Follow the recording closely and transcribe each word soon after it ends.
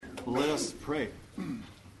Let us pray.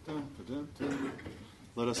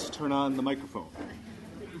 Let us turn on the microphone.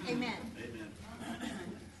 Amen.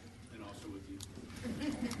 And also with you.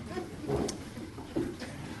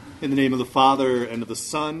 In the name of the Father, and of the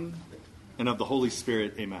Son, and of the Holy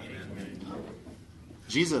Spirit, amen.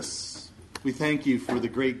 Jesus, we thank you for the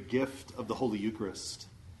great gift of the Holy Eucharist,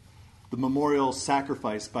 the memorial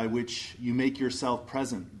sacrifice by which you make yourself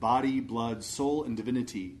present, body, blood, soul, and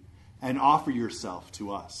divinity, and offer yourself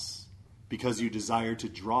to us, because you desire to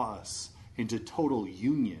draw us into total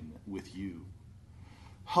union with you.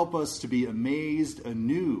 Help us to be amazed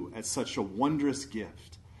anew at such a wondrous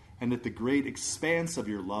gift, and at the great expanse of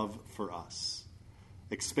your love for us.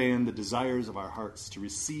 Expand the desires of our hearts to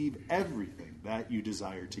receive everything that you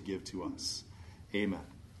desire to give to us. Amen.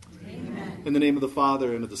 Amen. In the name of the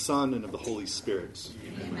Father, and of the Son, and of the Holy Spirit.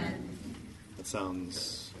 Amen. That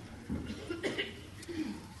sounds...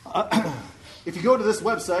 If you go to this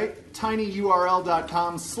website,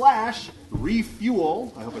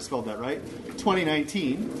 tinyurl.com/refuel, I hope I spelled that right,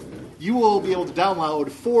 2019, you will be able to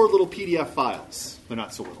download 4 little PDF files. They're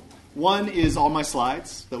not so little. One is all my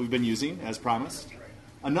slides that we've been using, as promised.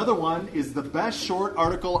 Another one is the best short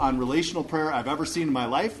article on relational prayer I've ever seen in my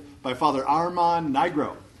life by Father Armand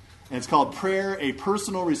Nigro. And it's called Prayer, a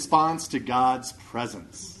Personal Response to God's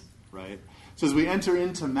Presence. Right? So as we enter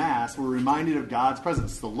into Mass, we're reminded of God's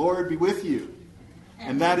presence. The Lord be with you.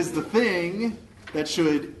 And that is the thing that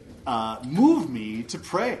should move me to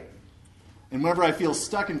pray. And whenever I feel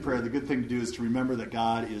stuck in prayer, the good thing to do is to remember that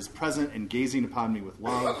God is present and gazing upon me with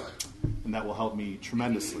love, and that will help me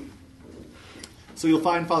tremendously. So you'll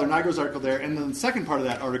find Father Nigro's article there, and then the second part of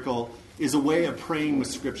that article is a way of praying with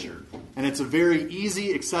Scripture. And it's a very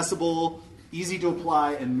easy, accessible, easy to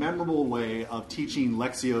apply, and memorable way of teaching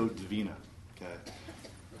Lectio Divina. Okay?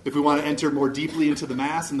 If we want to enter more deeply into the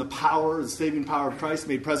Mass and the power, the saving power of Christ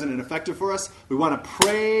made present and effective for us, we want to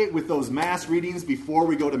pray with those Mass readings before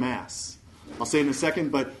we go to Mass. I'll say in a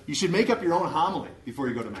second, but you should make up your own homily before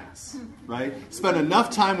you go to Mass, right? Spend enough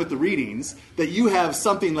time with the readings that you have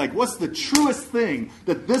something like, what's the truest thing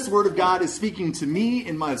that this Word of God is speaking to me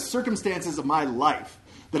in my circumstances of my life?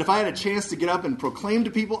 That if I had a chance to get up and proclaim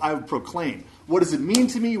to people, I would proclaim. What does it mean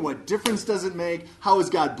to me? What difference does it make? How is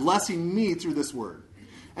God blessing me through this Word?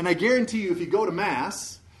 And I guarantee you, if you go to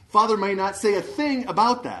Mass, Father may not say a thing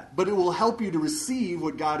about that, but it will help you to receive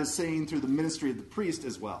what God is saying through the ministry of the priest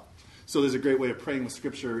as well. So there's a great way of praying with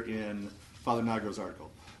Scripture in Father Nigro's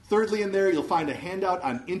article. Thirdly, in there, you'll find a handout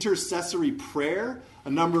on intercessory prayer, a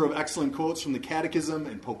number of excellent quotes from the Catechism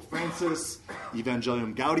and Pope Francis,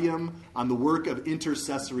 Evangelium Gaudium, on the work of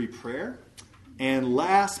intercessory prayer. And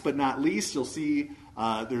last but not least, you'll see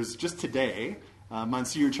there's just today,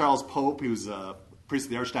 Monsignor Charles Pope, who's a priest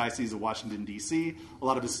of the Archdiocese of Washington, D.C. A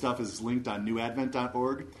lot of his stuff is linked on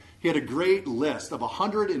newadvent.org. He had a great list of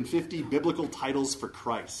 150 biblical titles for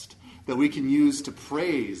Christ that we can use to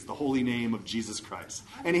praise the holy name of Jesus Christ.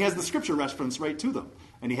 And he has the scripture reference right to them.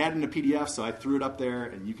 And he had it in a PDF, so I threw it up there,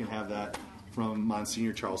 and you can have that from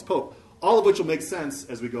Monsignor Charles Pope. All of which will make sense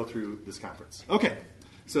as we go through this conference. Okay,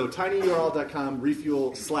 so tinyurl.com,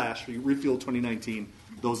 refuel /refuel 2019,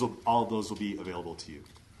 all of those will be available to you.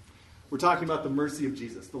 We're talking about the mercy of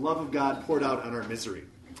Jesus, the love of God poured out on our misery.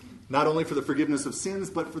 Not only for the forgiveness of sins,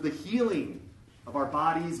 but for the healing of our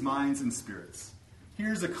bodies, minds, and spirits.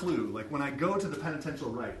 Here's a clue. Like when I go to the penitential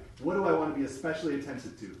rite, what do I want to be especially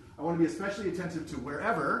attentive to? I want to be especially attentive to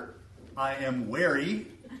wherever I am wary,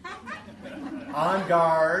 on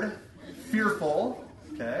guard, fearful,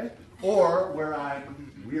 okay, or where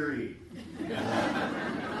I'm weary.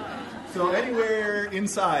 So anywhere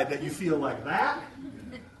inside that you feel like that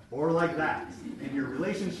or like that in your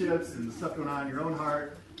relationships and the stuff going on in your own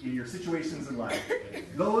heart, in your situations in life.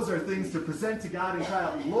 Those are things to present to God and cry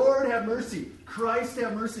out, Lord have mercy, Christ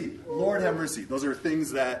have mercy, Lord have mercy. Those are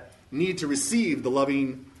things that need to receive the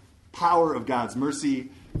loving power of God's mercy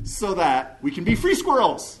so that we can be free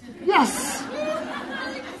squirrels. Yes!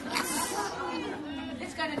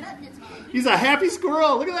 He's a happy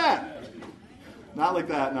squirrel. Look at that. Not like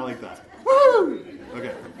that, not like that. Woo!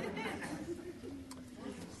 Okay.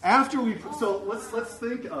 Let's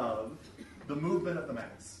think of the movement of the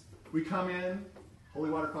Mass. We come in, holy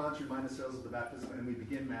water fonts remind us of the baptism, and we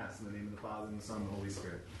begin Mass in the name of the Father, and the Son, and the Holy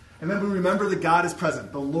Spirit. And then we remember that God is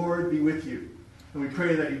present. The Lord be with you. And we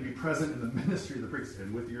pray that He be present in the ministry of the priest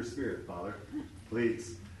and with your spirit, Father.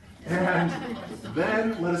 Please. And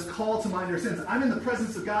then let us call to mind our sins. I'm in the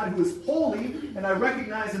presence of God who is holy, and I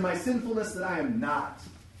recognize in my sinfulness that I am not.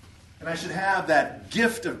 And I should have that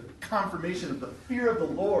gift of confirmation of the fear of the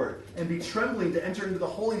Lord and be trembling to enter into the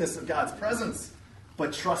holiness of God's presence,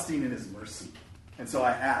 but trusting in His mercy And so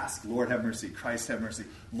I ask, Lord, have mercy. Christ, have mercy.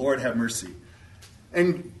 Lord, have mercy.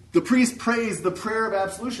 And the priest prays the prayer of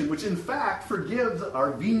absolution, which in fact forgives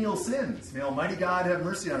our venial sins. May Almighty God have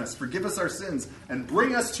mercy on us, forgive us our sins, and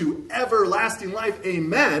bring us to everlasting life.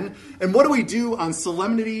 Amen. And what do we do on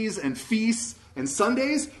solemnities and feasts and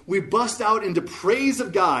Sundays? We bust out into praise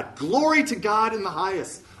of God. Glory to God in the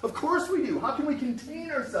highest. Of course we do. How can we contain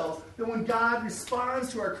ourselves that when God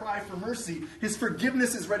responds to our cry for mercy, his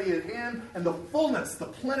forgiveness is ready at hand, and the fullness, the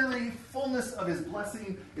plenary fullness of his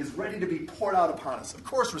blessing is ready to be poured out upon us? Of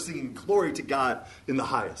course we're singing glory to God in the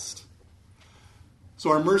highest. So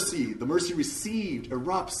our mercy, the mercy received,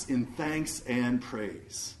 erupts in thanks and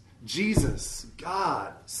praise. Jesus,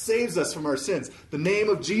 God, saves us from our sins. The name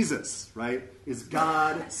of Jesus, right, is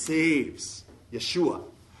God saves. Yeshua.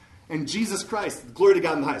 And Jesus Christ, glory to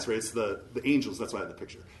God in the highest, right? It's the angels, that's why I have the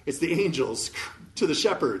picture. It's the angels to the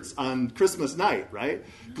shepherds on Christmas night, right?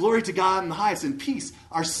 Glory to God in the highest, and peace.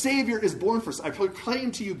 Our Savior is born for us. I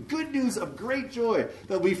proclaim to you good news of great joy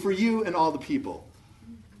that will be for you and all the people.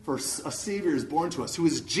 For a Savior is born to us, who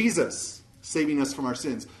is Jesus, saving us from our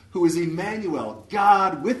sins, who is Emmanuel,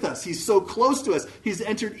 God with us. He's so close to us. He's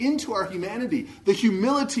entered into our humanity. The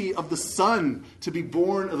humility of the Son to be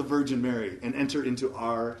born of the Virgin Mary and enter into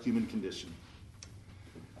our human condition.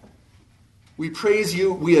 We praise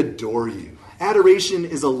you. We adore you. Adoration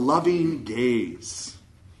is a loving gaze.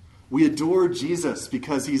 We adore Jesus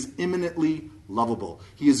because he's eminently lovable.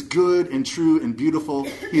 He is good and true and beautiful.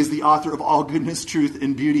 He is the author of all goodness, truth,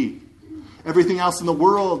 and beauty. Everything else in the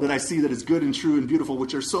world that I see that is good and true and beautiful,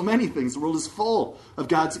 which are so many things, the world is full of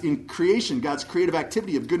God's in creation, God's creative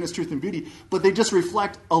activity of goodness, truth, and beauty, but they just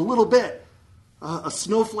reflect a little bit, a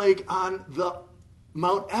snowflake on the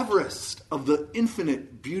Mount Everest of the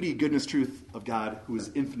infinite beauty, goodness, truth of God, who is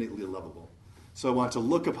infinitely lovable. So I want to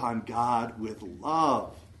look upon God with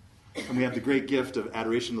love. And we have the great gift of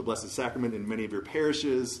adoration of the Blessed Sacrament in many of your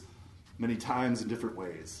parishes, many times in different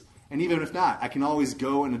ways. And even if not, I can always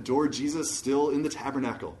go and adore Jesus still in the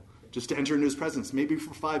tabernacle, just to enter into his presence, maybe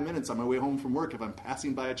for 5 minutes on my way home from work if I'm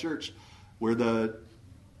passing by a church where the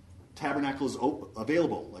tabernacle is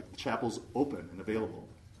available, like the chapel's open and available.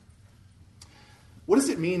 What does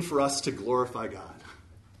it mean for us to glorify God?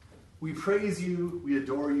 We praise you, we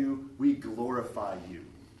adore you, we glorify you.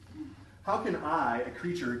 How can I, a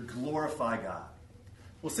creature, glorify God?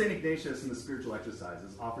 Well, St. Ignatius in the Spiritual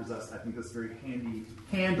Exercises offers us, I think, this very handy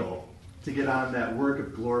handle to get on that work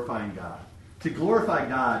of glorifying God. To glorify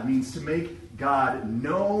God means to make God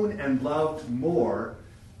known and loved more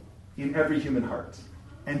in every human heart,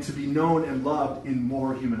 and to be known and loved in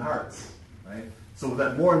more human hearts, right? So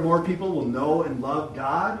that more and more people will know and love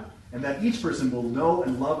God, and that each person will know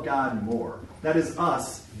and love God more. That is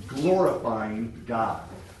us glorifying God.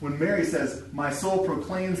 When Mary says, my soul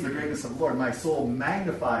proclaims the greatness of the Lord, my soul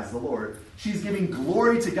magnifies the Lord, she's giving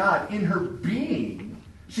glory to God in her being.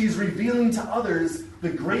 She's revealing to others the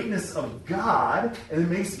greatness of God, and it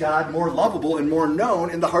makes God more lovable and more known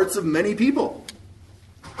in the hearts of many people.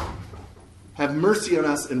 Have mercy on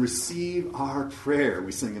us and receive our prayer,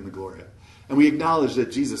 we sing in the Gloria. And we acknowledge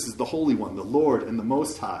that Jesus is the Holy One, the Lord, and the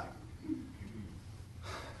Most High.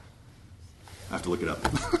 I have to look it up.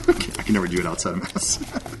 I can never do it outside of Mass.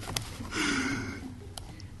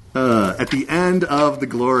 At the end of the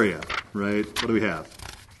Gloria, right? What do we have?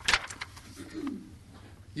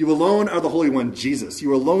 You alone are the Holy One, Jesus.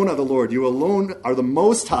 You alone are the Lord. You alone are the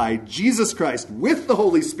Most High, Jesus Christ, with the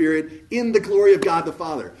Holy Spirit in the glory of God the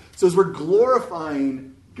Father. So as we're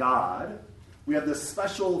glorifying God, we have this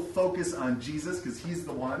special focus on Jesus because he's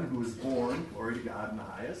the one who was born, glory to God in the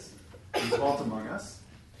highest, and dwelt among us.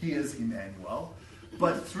 He is Emmanuel.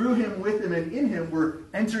 But through him, with him, and in him, we're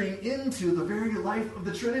entering into the very life of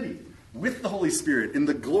the Trinity with the Holy Spirit in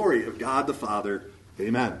the glory of God the Father.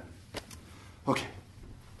 Amen. Okay,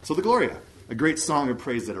 so the Gloria, a great song of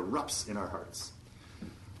praise that erupts in our hearts.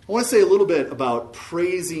 I want to say a little bit about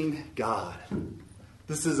praising God.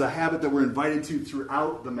 This is a habit that we're invited to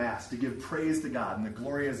throughout the Mass, to give praise to God, and the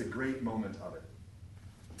Gloria is a great moment of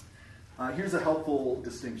it. Here's a helpful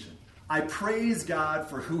distinction. I praise God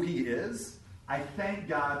for who he is. I thank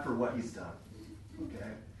God for what he's done.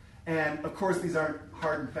 Okay? And, of course, these aren't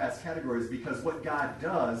hard and fast categories because what God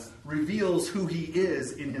does reveals who he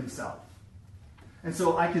is in himself. And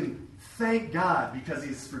so I can thank God because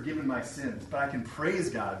he's forgiven my sins, but I can praise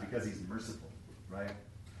God because he's merciful, right?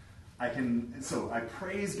 So I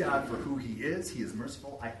praise God for who he is. He is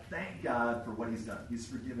merciful. I thank God for what he's done. He's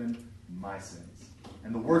forgiven my sins.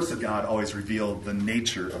 And the works of God always reveal the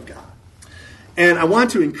nature of God. And I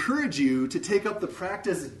want to encourage you to take up the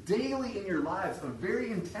practice daily in your lives of very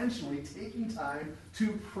intentionally taking time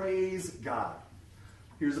to praise God.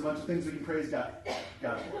 Here's a bunch of things we can praise God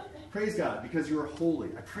for. Praise God because you are holy.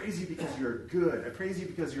 I praise you because you're good. I praise you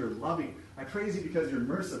because you're loving. I praise you because you're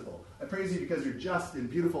merciful. I praise you because you're just and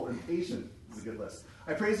beautiful and patient. This is a good list.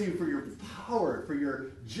 I praise you for your power, for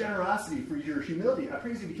your generosity, for your humility. I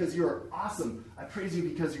praise you because you are awesome. I praise you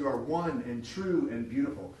because you are one and true and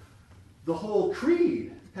beautiful. The whole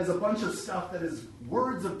creed has a bunch of stuff that is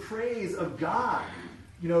words of praise of God.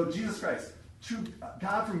 You know, Jesus Christ, true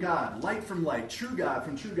God from God, light from light, true God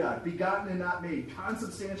from true God, begotten and not made,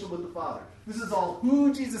 consubstantial with the Father. This is all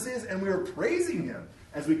who Jesus is, and we are praising him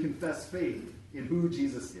as we confess faith in who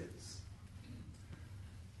Jesus is.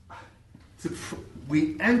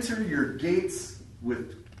 We enter your gates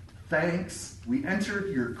with thanks. We enter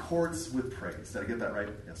your courts with praise. Did I get that right?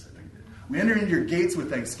 Yes, I think I did. We enter into your gates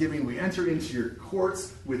with thanksgiving. We enter into your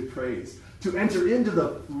courts with praise. To enter into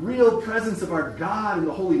the real presence of our God in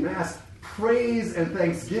the Holy Mass, praise and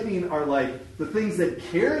thanksgiving are like the things that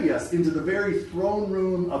carry us into the very throne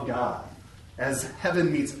room of God. As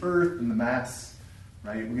heaven meets earth in the Mass,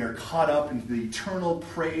 right? We are caught up into the eternal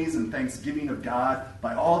praise and thanksgiving of God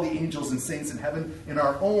by all the angels and saints in heaven in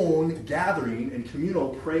our own gathering and communal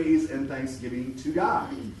praise and thanksgiving to God.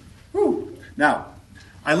 Whew. Now,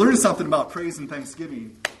 I learned something about praise and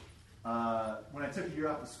thanksgiving when I took a year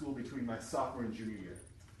off of school between my sophomore and junior year.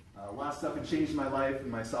 A lot of stuff had changed in my life in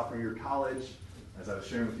my sophomore year of college, as I was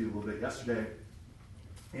sharing with you a little bit yesterday.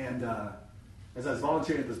 And as I was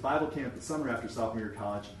volunteering at this Bible camp the summer after sophomore year of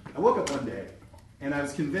college, I woke up one day and I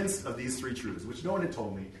was convinced of these three truths, which no one had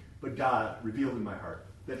told me, but God revealed in my heart,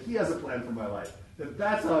 that he has a plan for my life, that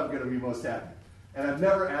that's how I'm going to be most happy. And I've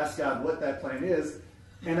never asked God what that plan is,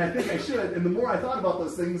 and I think I should. And the more I thought about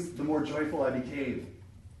those things, the more joyful I became.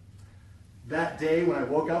 That day when I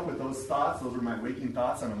woke up with those thoughts, those were my waking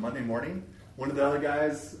thoughts on a Monday morning, one of the other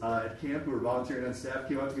guys at camp who were volunteering on staff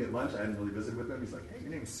came up to me at lunch. I hadn't really visited with him. He's like, "Hey,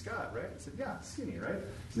 your name's Scott, right?" I said, "Yeah, Skinny, right?"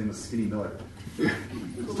 His name was Skinny Miller. He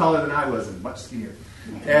was taller than I was and much skinnier.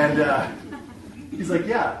 And he's like,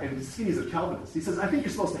 "Yeah," and Skinny's a Calvinist. He says, "I think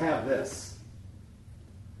you're supposed to have this."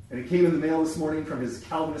 And it came in the mail this morning from his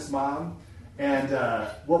Calvinist mom. And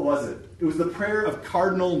what was it? It was the prayer of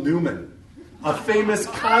Cardinal Newman, a famous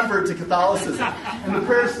convert to Catholicism. And the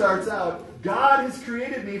prayer starts out, "God has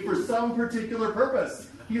created me for some particular purpose.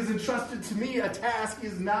 He has entrusted to me a task he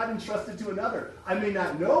has not entrusted to another. I may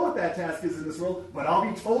not know what that task is in this world, but I'll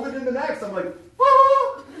be told it in the next." I'm like,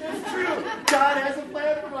 "Oh, it's true. God has a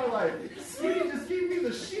plan for my life." Skinny just gave me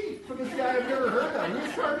the sheet from this guy I've never heard of.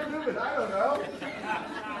 Who's Cardinal Newman? I don't know.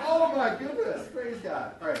 Oh my goodness. Praise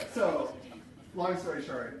God. All right, so long story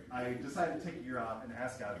short, I decided to take a year off and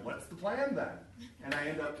ask God, what's the plan then? And I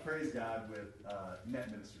end up, praise God, with NET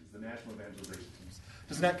Ministries, the National Evangelization Teams.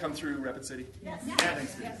 Does NET come through Rapid City? Yes. Yeah,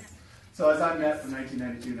 thanks. Yes. So I was on NET from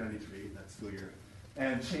 1992-93, that school year,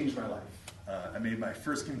 and changed my life. I made my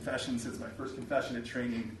first confession since my first confession at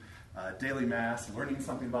training, daily Mass, learning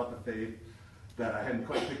something about the faith that I hadn't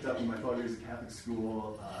quite picked up in my 12 years at Catholic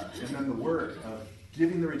school, and then the work of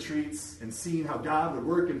giving the retreats and seeing how God would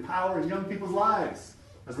work in power in young people's lives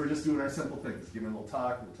as we're just doing our simple things, giving a little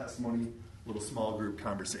talk, a little testimony, a little small group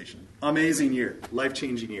conversation. Amazing year,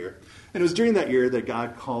 life-changing year. And it was during that year that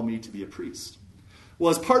God called me to be a priest. Well,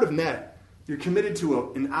 as part of NET, you're committed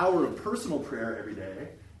to an hour of personal prayer every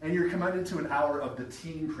day, and you're committed to an hour of the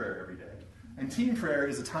team prayer every day. And team prayer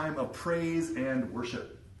is a time of praise and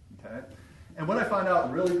worship. Okay? And what I found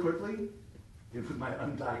out really quickly, with my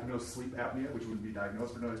undiagnosed sleep apnea, which wouldn't be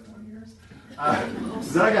diagnosed for another 20 years,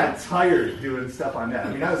 is that I got tired doing stuff on that.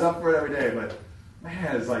 I mean, I was up for it every day, but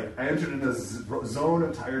man, it's like I entered into this zone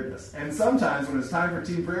of tiredness. And sometimes when it's time for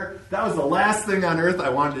team prayer, that was the last thing on earth I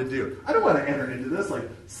wanted to do. I don't want to enter into this, like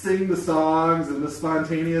sing the songs and the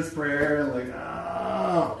spontaneous prayer and like,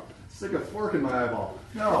 stick a fork in my eyeball.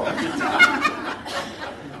 No.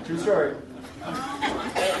 True story.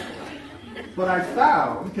 But I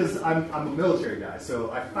found, because I'm a military guy,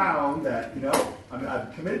 so I found that,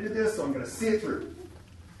 I'm committed to this, so I'm going to see it through.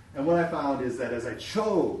 And what I found is that as I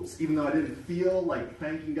chose, even though I didn't feel like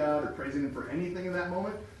thanking God or praising him for anything in that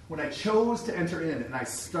moment, when I chose to enter in and I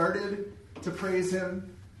started to praise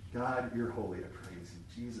him, God, you're holy, I praise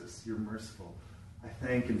you. Jesus, you're merciful. I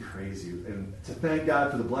thank and praise you. And to thank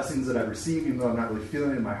God for the blessings that I've received, even though I'm not really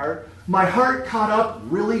feeling it in my heart caught up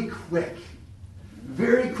really quick.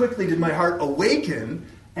 Very quickly did my heart awaken,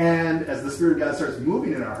 and as the Spirit of God starts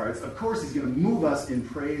moving in our hearts, of course he's going to move us in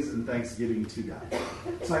praise and thanksgiving to God.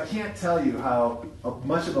 So I can't tell you how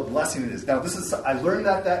much of a blessing it is. Now, I learned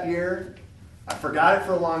that year. I forgot it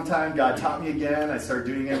for a long time. God taught me again. I started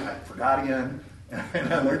doing it. I forgot again.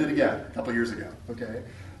 And I learned it again a couple years ago. Okay?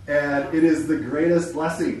 And it is the greatest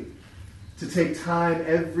blessing to take time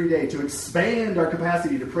every day to expand our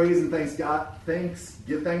capacity to praise and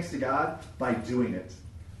give thanks to God by doing it.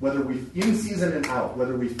 Whether we in season and out,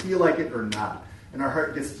 whether we feel like it or not. And our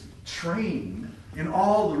heart gets trained in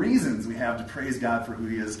all the reasons we have to praise God for who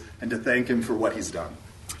he is and to thank him for what he's done.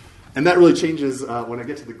 And that really changes when I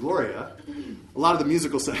get to the Gloria. A lot of the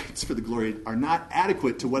musical settings for the Gloria are not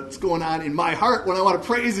adequate to what's going on in my heart when I want to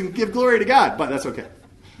praise and give glory to God. But that's okay.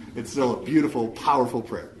 It's still a beautiful, powerful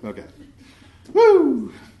prayer. Okay.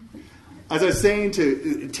 Woo! As I was saying,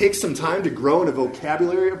 it takes some time to grow in a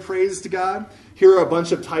vocabulary of praise to God. Here are a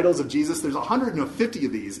bunch of titles of Jesus. There's 150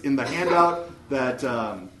 of these in the handout that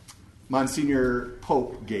Monsignor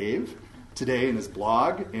Pope gave today in his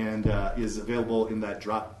blog and is available in that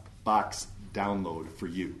Dropbox download for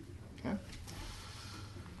you.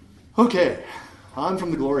 Okay, on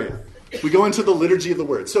from the Gloria. We go into the liturgy of the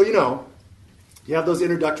Word. So, you have those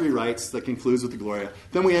introductory rites that concludes with the Gloria.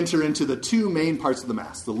 Then we enter into the two main parts of the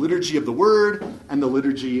Mass, the liturgy of the Word and the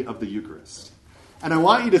liturgy of the Eucharist. And I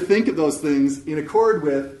want you to think of those things in accord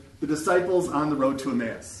with the disciples on the road to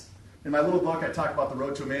Emmaus. In my little book, I talk about the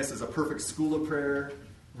road to Emmaus as a perfect school of prayer,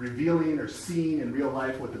 revealing or seeing in real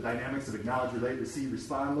life what the dynamics of acknowledge, relate, receive,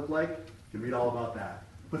 respond look like. You can read all about that.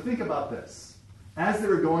 But think about this. As they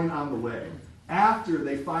were going on the way, after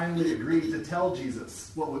they finally agreed to tell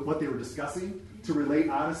Jesus what they were discussing, to relate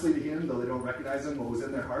honestly to him, though they don't recognize him, what was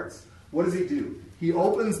in their hearts, what does he do? He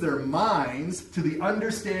opens their minds to the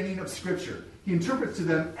understanding of Scripture. He interprets to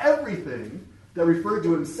them everything that referred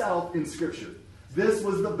to himself in Scripture. This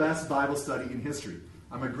was the best Bible study in history.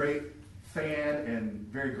 I'm a great fan and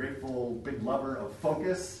very grateful, big lover of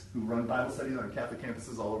Focus, who run Bible studies on Catholic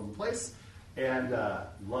campuses all over the place. And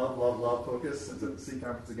love Focus. It's at the C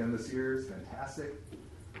Conference again this year. It's fantastic.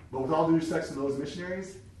 But with all due respect to those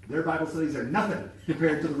missionaries, their Bible studies are nothing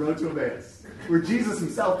compared to the road to Emmaus, where Jesus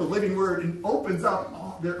himself, the living Word, opens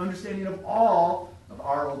up their understanding of all of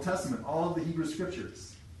our Old Testament, all of the Hebrew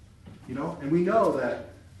Scriptures. And we know that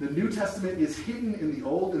the New Testament is hidden in the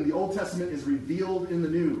Old, and the Old Testament is revealed in the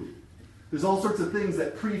New. There's all sorts of things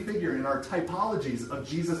that prefigure in our typologies of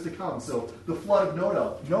Jesus to come. So the flood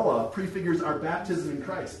of Noah prefigures our baptism in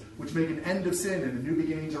Christ, which make an end of sin and a new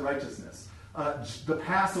beginning to righteousness. The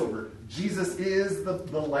Passover, Jesus is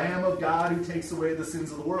the Lamb of God who takes away the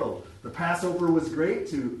sins of the world. The Passover was great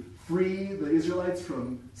to free the Israelites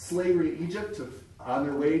from slavery in Egypt, on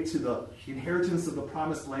their way to the inheritance of the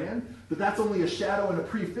promised land. But that's only a shadow and a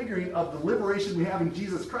prefiguring of the liberation we have in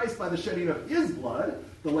Jesus Christ by the shedding of his blood,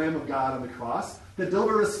 the Lamb of God on the cross, that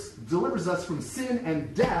delivers us from sin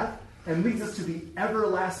and death and leads us to the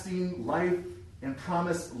everlasting life and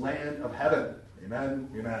promised land of heaven. Amen,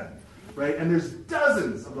 amen. Right? And there's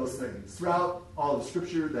dozens of those things throughout all of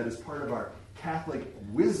Scripture that is part of our Catholic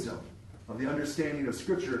wisdom of the understanding of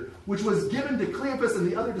Scripture, which was given to Cleopas and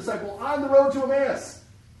the other disciple on the road to Emmaus.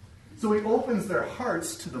 So he opens their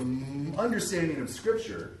hearts to the understanding of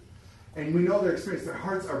Scripture, and we know their experience. Their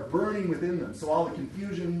hearts are burning within them. So all the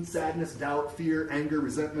confusion, sadness, doubt, fear, anger,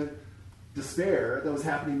 resentment, despair that was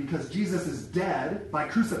happening because Jesus is dead by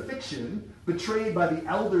crucifixion, betrayed by the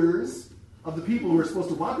elders of the people who are supposed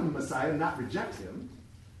to welcome the Messiah and not reject him.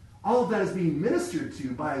 All of that is being ministered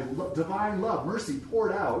to by divine love, mercy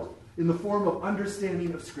poured out in the form of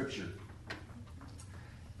understanding of Scripture.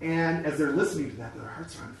 And as they're listening to that, their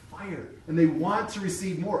hearts are on fire, and they want to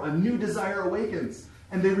receive more. A new desire awakens,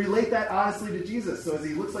 and they relate that honestly to Jesus. So as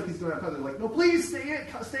he looks like he's going out, they're like, no, please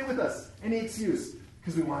stay with us. Any excuse,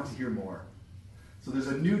 because we want to hear more. So there's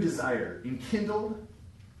a new desire enkindled,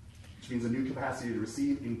 which means a new capacity to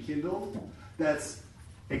receive, enkindled, that's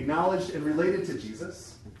acknowledged and related to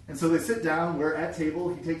Jesus. And so they sit down, we're at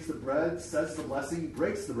table, he takes the bread, says the blessing,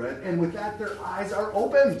 breaks the bread, and with that their eyes are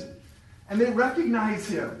opened, and they recognize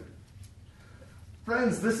him.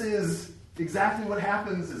 Friends, this is exactly what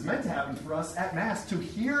is meant to happen for us at Mass, to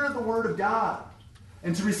hear the Word of God,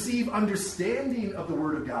 and to receive understanding of the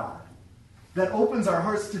Word of God. That opens our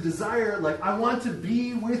hearts to desire, like, I want to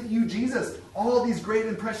be with you, Jesus. All these great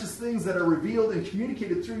and precious things that are revealed and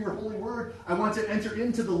communicated through your holy word, I want to enter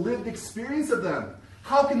into the lived experience of them.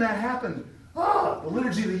 How can that happen? The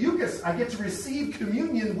liturgy of the Eucharist. I get to receive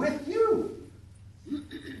communion with you.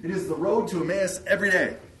 It is the road to Emmaus every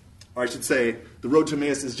day. Or I should say, the road to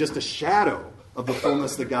Emmaus is just a shadow of the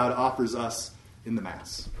fullness that God offers us in the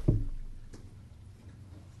Mass.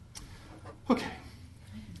 Okay.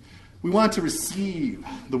 We want to receive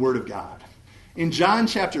the Word of God. In John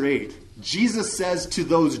chapter 8, Jesus says to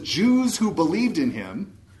those Jews who believed in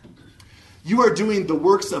him, you are doing the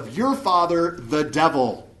works of your father, the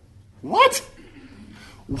devil. What?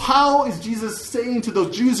 How is Jesus saying to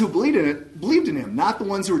those Jews who believed in him, not the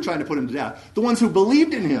ones who were trying to put him to death, the ones who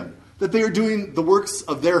believed in him, that they are doing the works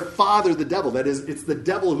of their father, the devil? That is, it's the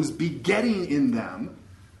devil who's begetting in them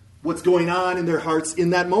what's going on in their hearts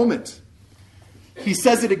in that moment. He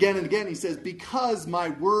says it again and again. He says, because my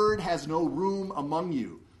word has no room among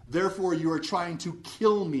you, therefore you are trying to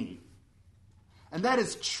kill me. And that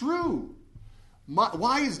is true.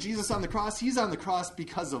 Why is Jesus on the cross? He's on the cross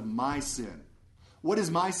because of my sin. What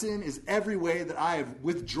is my sin? Is every way that I have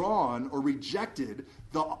withdrawn or rejected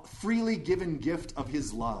the freely given gift of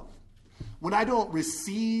his love. When I don't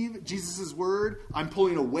receive Jesus' word, I'm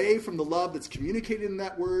pulling away from the love that's communicated in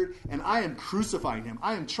that word, and I am crucifying him.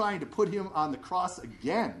 I am trying to put him on the cross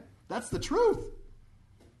again. That's the truth.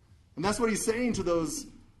 And that's what he's saying to those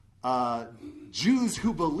Jews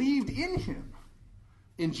who believed in him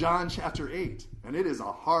in John chapter 8. And it is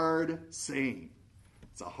a hard saying.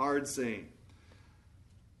 It's a hard saying.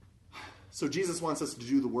 So Jesus wants us to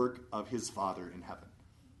do the work of his Father in heaven.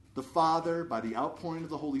 The Father, by the outpouring of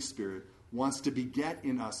the Holy Spirit, wants to beget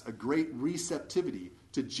in us a great receptivity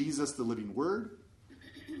to Jesus, the living Word,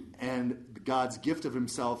 and God's gift of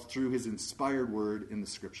himself through his inspired word in the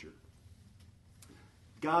Scripture.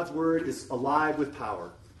 God's word is alive with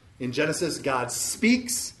power. In Genesis, God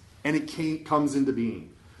speaks and it comes into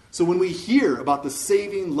being. So when we hear about the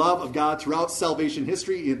saving love of God throughout salvation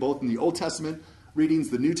history, both in the Old Testament readings,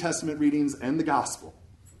 the New Testament readings, and the Gospel,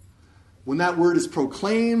 when that word is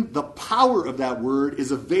proclaimed, the power of that word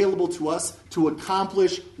is available to us to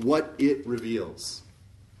accomplish what it reveals.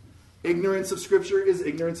 Ignorance of Scripture is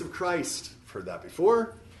ignorance of Christ. I've heard that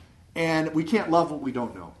before. And we can't love what we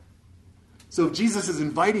don't know. So if Jesus is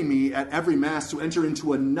inviting me at every Mass to enter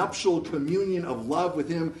into a nuptial communion of love with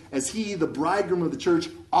him as he, the bridegroom of the church,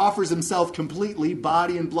 offers himself completely,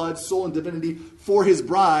 body and blood, soul and divinity, for his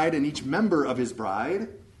bride and each member of his bride,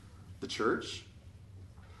 the church,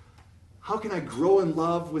 how can I grow in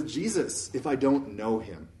love with Jesus if I don't know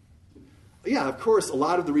him? Yeah, of course, a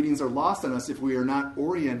lot of the readings are lost on us if we are not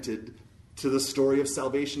oriented to the story of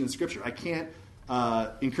salvation in Scripture. I can't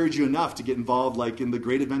encourage you enough to get involved like in the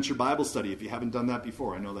Great Adventure Bible Study if you haven't done that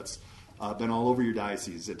before. I know that's been all over your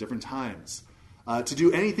diocese at different times. To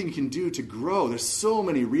do anything you can do to grow. There's so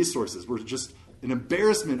many resources. We're just an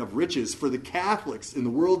embarrassment of riches for the Catholics in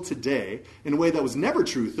the world today in a way that was never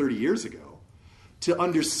true 30 years ago, to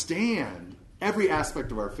understand every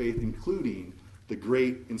aspect of our faith, including the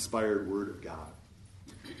great inspired Word of God.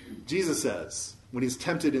 Jesus says, when he's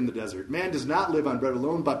tempted in the desert, man does not live on bread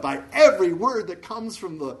alone, but by every word that comes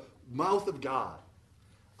from the mouth of God.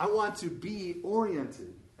 I want to be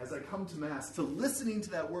oriented as I come to Mass to listening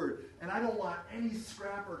to that word, and I don't want any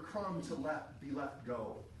scrap or crumb to be let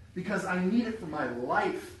go, because I need it for my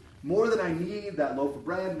life. More than I need that loaf of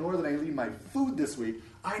bread, more than I need my food this week,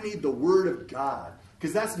 I need the Word of God,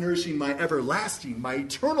 because that's nourishing my everlasting, my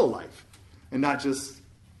eternal life, and not just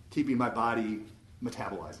keeping my body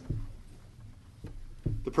metabolizing.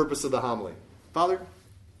 The purpose of the homily. Father?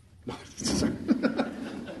 No, sorry.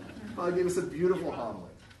 Father gave us a beautiful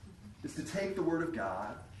homily. It's to take the Word of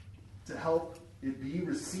God to help it be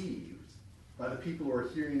received by the people who are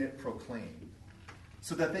hearing it proclaimed,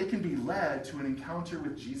 so that they can be led to an encounter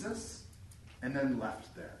with Jesus and then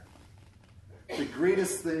left there. The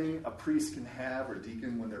greatest thing a priest can have, or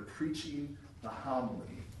deacon, when they're preaching the homily,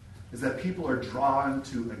 is that people are drawn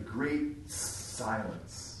to a great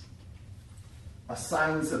silence. A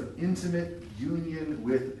silence of intimate union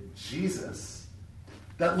with Jesus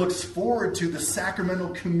that looks forward to the sacramental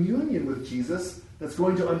communion with Jesus that's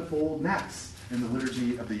going to unfold next in the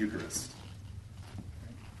liturgy of the Eucharist.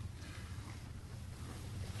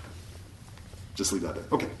 Just leave that there.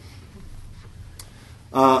 Okay.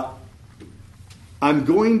 I'm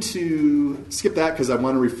going to skip that because I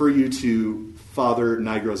want to refer you to Father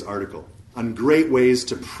Nigro's article on great ways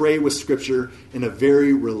to pray with Scripture in a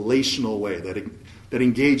very relational way that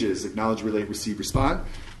engages acknowledge, relate, receive, respond.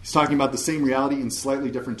 He's talking about the same reality in slightly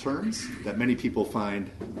different terms that many people find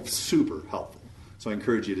super helpful. So I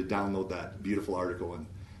encourage you to download that beautiful article and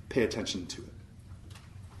pay attention to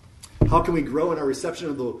it. How can we grow in our reception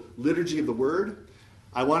of the liturgy of the Word?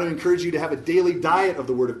 I want to encourage you to have a daily diet of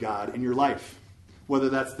the Word of God in your life. Whether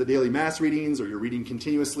that's the daily Mass readings, or you're reading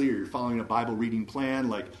continuously, or you're following a Bible reading plan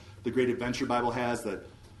like the Great Adventure Bible has that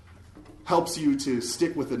helps you to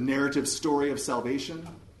stick with the narrative story of salvation,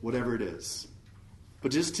 whatever it is.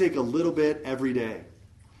 But just take a little bit every day,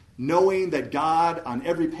 knowing that God on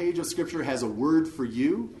every page of Scripture has a word for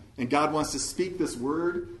you, and God wants to speak this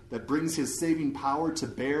word that brings his saving power to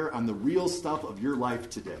bear on the real stuff of your life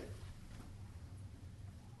today.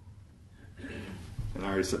 And I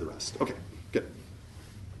already said the rest. Okay, good.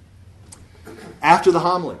 After the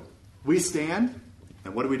homily, we stand,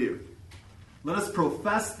 and what do? Let us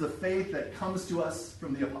profess the faith that comes to us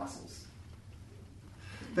from the apostles.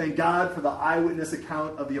 Thank God for the eyewitness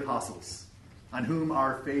account of the apostles, on whom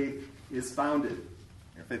our faith is founded.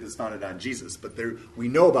 Our faith is founded on Jesus, but we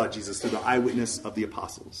know about Jesus through the eyewitness of the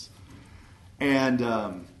apostles. And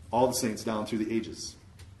all the saints down through the ages.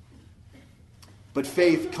 But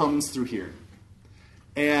faith comes through hearing.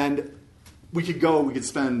 And we could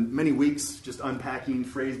spend many weeks just unpacking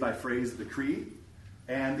phrase by phrase the creed.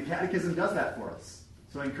 And the Catechism does that for us.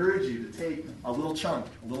 So I encourage you to take a little chunk,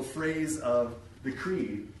 a little phrase of the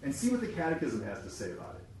creed, and see what the Catechism has to say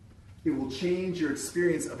about it. It will change your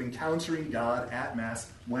experience of encountering God at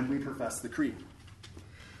Mass when we profess the creed.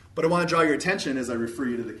 But I want to draw your attention, as I refer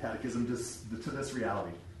you to the Catechism, to this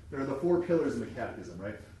reality. There are the 4 pillars in the Catechism,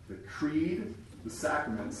 right? The creed, the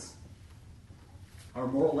sacraments, our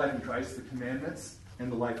moral life in Christ, the commandments,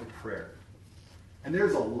 and the life of prayer. And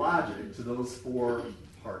there's a logic to those 4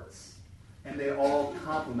 parts. And they all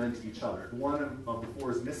complement each other. If one of the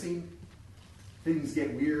 4 is missing, things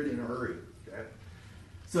get weird in a hurry. Okay?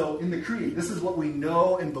 So in the creed, this is what we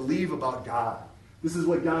know and believe about God. This is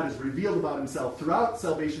what God has revealed about himself throughout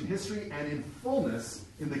salvation history and in fullness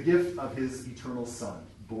in the gift of his eternal Son,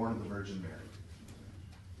 born of the Virgin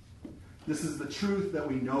Mary. This is the truth that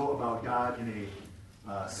we know about God in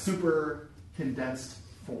a super condensed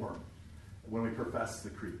form when we profess the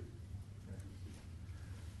creed.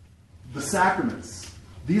 The sacraments.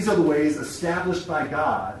 These are the ways established by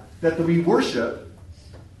God that we worship.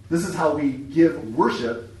 This is how we give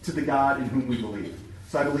worship to the God in whom we believe.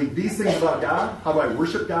 So I believe these things about God. How do I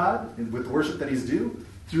worship God with the worship that he's due?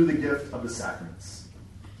 Through the gift of the sacraments.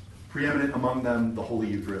 Preeminent among them, the Holy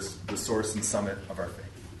Eucharist, the source and summit of our faith.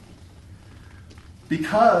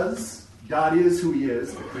 Because God is who he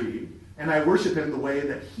is, the creed, and I worship him the way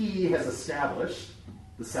that he has established,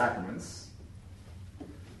 the sacraments,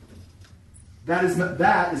 that is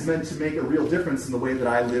meant to make a real difference in the way that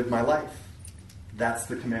I live my life. That's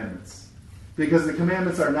the commandments. Because the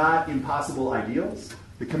commandments are not impossible ideals.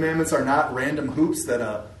 The commandments are not random hoops that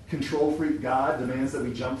a control freak God demands that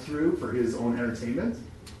we jump through for his own entertainment.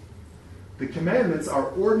 The commandments are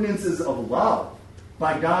ordinances of love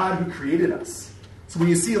by God who created us. So when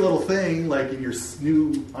you see a little thing like in your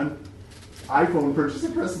new iPhone purchase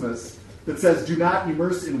at Christmas that says, do not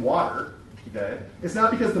immerse in water, okay, it's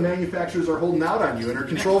not because the manufacturers are holding out on you and are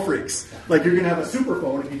control freaks. Like you're going to have a super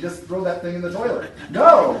phone if you just throw that thing in the toilet.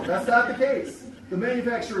 No, that's not the case. The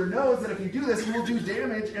manufacturer knows that if you do this, you will do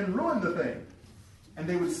damage and ruin the thing. And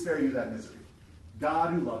they would spare you that misery.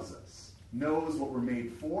 God who loves us knows what we're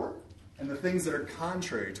made for and the things that are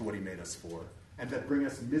contrary to what he made us for and that bring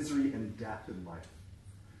us misery and death in life.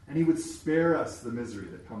 And he would spare us the misery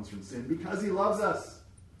that comes from sin because he loves us.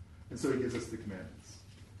 And so he gives us the commandments.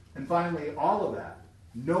 And finally, all of that,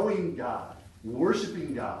 knowing God,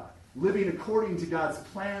 worshiping God, living according to God's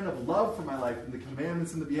plan of love for my life in the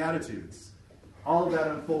commandments and the Beatitudes, all of that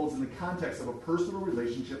unfolds in the context of a personal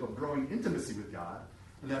relationship of growing intimacy with God.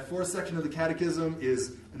 And that 4th section of the Catechism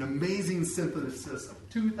is an amazing synthesis of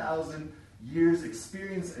 2,000 years'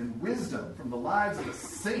 experience and wisdom from the lives of the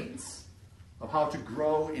saints of how to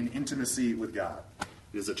grow in intimacy with God.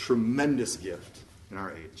 It is a tremendous gift in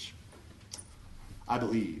our age. I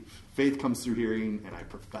believe. Faith comes through hearing, and I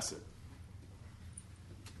profess it.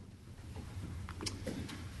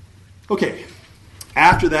 Okay.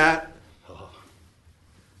 After that,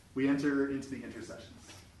 we enter into the intercessions.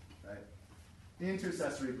 Right? The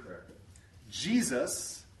intercessory prayer.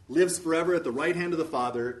 Jesus lives forever at the right hand of the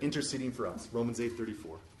Father, interceding for us. Romans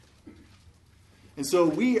 8:34. And so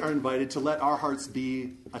we are invited to let our hearts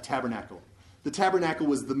be a tabernacle. The tabernacle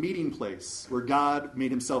was the meeting place where God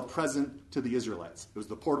made himself present to the Israelites. It was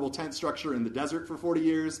the portable tent structure in the desert for 40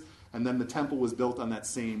 years, and then the temple was built on that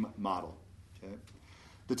same model. Okay?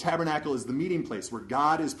 The tabernacle is the meeting place where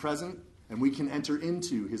God is present, and we can enter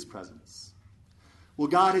into his presence. Well,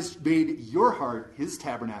 God has made your heart his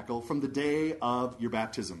tabernacle from the day of your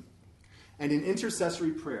baptism. And in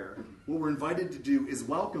intercessory prayer, what we're invited to do is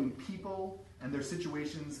welcome people and their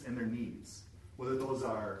situations and their needs, whether those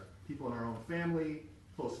are people in our own family,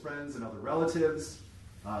 close friends and other relatives,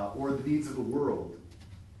 or the needs of the world.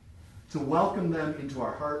 To welcome them into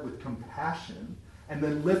our heart with compassion and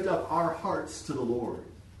then lift up our hearts to the Lord.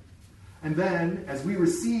 And then, as we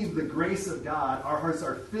receive the grace of God, our hearts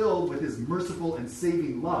are filled with his merciful and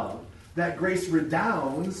saving love. That grace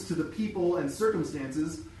redounds to the people and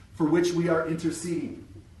circumstances for which we are interceding.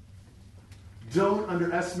 Don't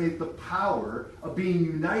underestimate the power of being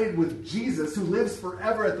united with Jesus, who lives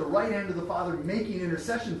forever at the right hand of the Father, making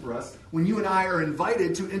intercession for us when you and I are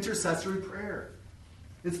invited to intercessory prayer.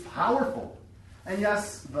 It's powerful. And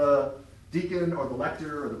yes, the deacon or the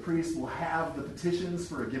lector or the priest will have the petitions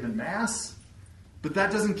for a given Mass, but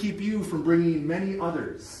that doesn't keep you from bringing many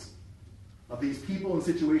others of these people and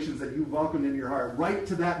situations that you welcomed in your heart right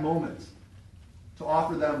to that moment to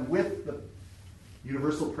offer them with the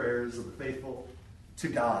universal prayers of the faithful to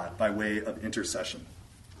God by way of intercession.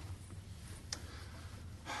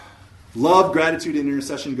 Love, gratitude, and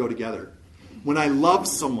intercession go together. When I love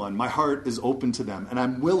someone, my heart is open to them, and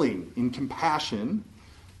I'm willing, in compassion,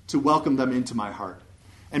 to welcome them into my heart.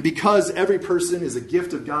 And because every person is a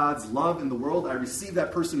gift of God's love in the world, I receive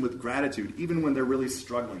that person with gratitude, even when they're really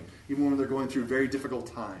struggling, even when they're going through very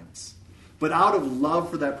difficult times. But out of love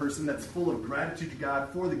for that person that's full of gratitude to God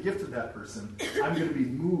for the gift of that person, I'm going to be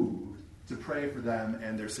moved to pray for them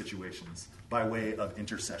and their situations by way of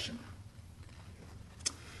intercession.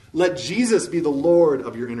 Let Jesus be the Lord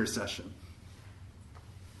of your intercession.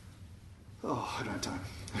 Oh, I don't have time.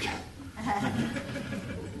 Okay.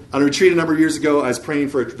 On a retreat a number of years ago, I was praying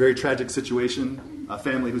for a very tragic situation, a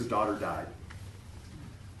family whose daughter died.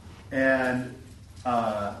 And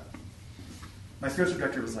my spiritual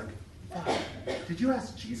director was like, did you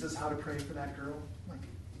ask Jesus how to pray for that girl? Like,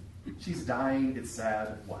 she's dying, it's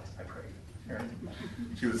sad. What? I prayed. Right?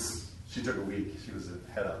 She took a week. She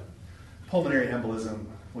had a pulmonary embolism,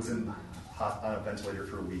 was on a ventilator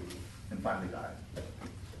for a week, and finally died.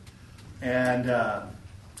 And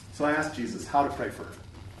so I asked Jesus how to pray for her.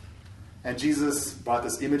 And Jesus brought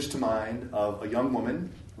this image to mind of a young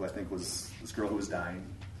woman, who I think was this girl who was dying,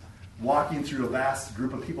 walking through a vast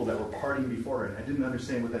group of people that were partying before her, and I didn't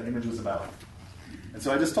understand what that image was about. And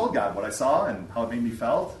so I just told God what I saw and how it made me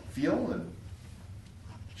feel, and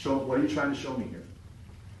what are you trying to show me here?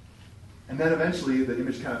 And then eventually the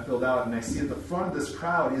image kind of filled out, and I see at the front of this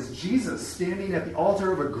crowd is Jesus standing at the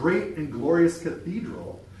altar of a great and glorious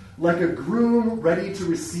cathedral, like a groom ready to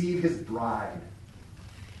receive his bride.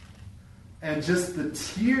 And just the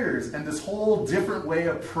tears and this whole different way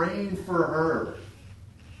of praying for her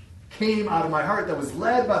came out of my heart that was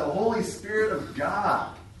led by the Holy Spirit of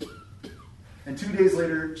God. And 2 days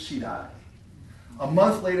later, she died. A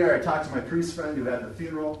month later, I talked to my priest friend who had the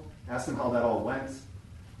funeral, asked him how that all went.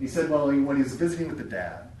 He said, well, when he was visiting with the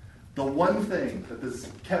dad, the one thing that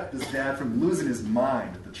kept this dad from losing his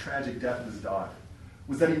mind at the tragic death of his daughter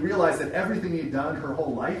was that he realized that everything he'd done her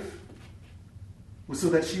whole life was so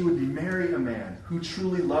that she would marry a man who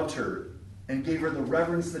truly loved her and gave her the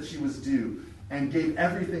reverence that she was due and gave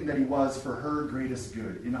everything that he was for her greatest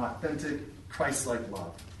good in authentic, Christ-like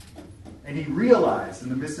love. And he realized in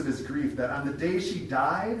the midst of his grief that on the day she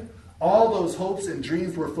died, all those hopes and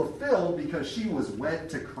dreams were fulfilled because she was wed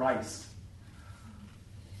to Christ.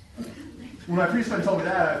 When my priest friend told me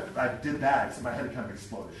that, I did that, so my head kind of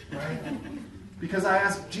exploded. Right? Because I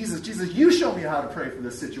asked Jesus, you show me how to pray for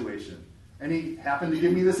this situation. And he happened to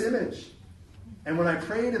give me this image. And when I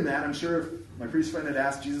prayed in that, I'm sure if my priest friend had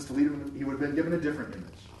asked Jesus to lead him, he would have been given a different image.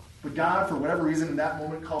 But God, for whatever reason, in that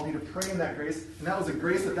moment, called me to pray in that grace. And that was a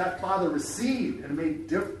grace that father received and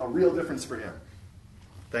made a real difference for him.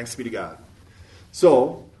 Thanks be to God.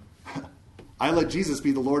 So, I let Jesus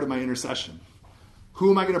be the Lord of my intercession. Who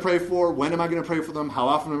am I going to pray for? When am I going to pray for them? How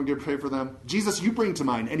often am I going to pray for them? Jesus, you bring to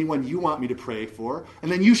mind anyone you want me to pray for,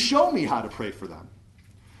 and then you show me how to pray for them.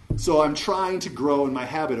 So I'm trying to grow in my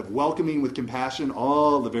habit of welcoming with compassion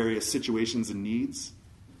all the various situations and needs.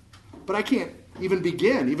 But I can't even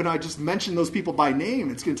begin. Even though I just mentioned those people by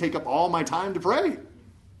name, it's going to take up all my time to pray.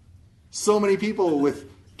 So many people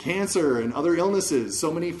with cancer and other illnesses,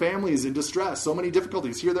 so many families in distress, so many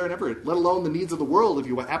difficulties here, there, and everywhere, let alone the needs of the world if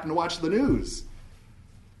you happen to watch the news.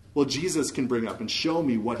 Well, Jesus can bring up and show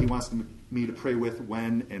me what he wants me to pray with,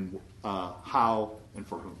 when, and how, and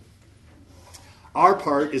for whom. Our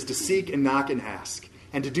part is to seek and knock and ask,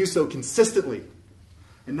 and to do so consistently,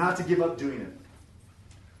 and not to give up doing it.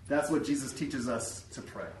 That's what Jesus teaches us to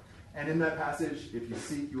pray. And in that passage, if you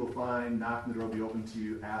seek, you will find, knock and the door will be open to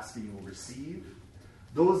you, ask and you will receive.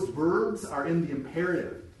 Those verbs are in the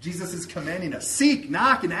imperative. Jesus is commanding us, seek,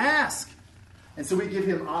 knock, and ask. And so we give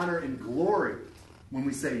him honor and glory when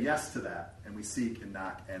we say yes to that, and we seek and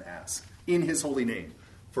knock and ask in his holy name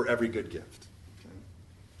for every good gift.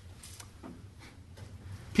 Okay.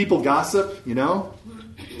 People gossip, you know.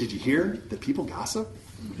 Did you hear that people gossip?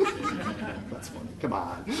 That's funny. Come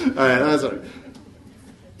on. All right, that's funny.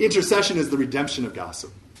 Intercession is the redemption of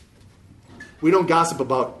gossip. We don't gossip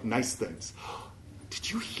about nice things. Did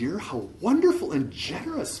you hear how wonderful and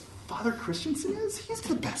generous Father Christensen is? He's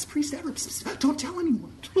the best priest ever. Don't tell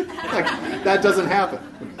anyone. Like, that doesn't happen.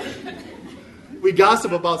 We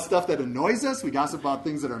gossip about stuff that annoys us. We gossip about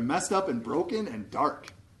things that are messed up and broken and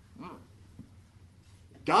dark.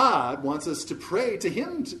 God wants us to pray to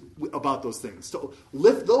him about those things, to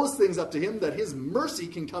lift those things up to him that his mercy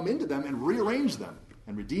can come into them and rearrange them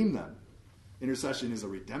and redeem them. Intercession is a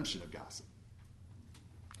redemption of gossip.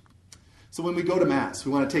 So when we go to Mass,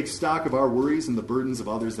 we want to take stock of our worries and the burdens of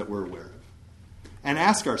others that we're aware of. And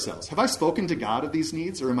ask ourselves, have I spoken to God of these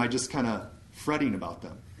needs, or am I just kind of fretting about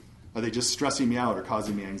them? Are they just stressing me out or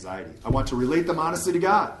causing me anxiety? I want to relate them honestly to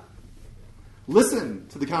God. Listen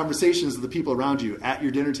to the conversations of the people around you at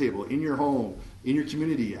your dinner table, in your home, in your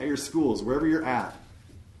community, at your schools, wherever you're at.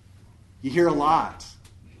 You hear a lot.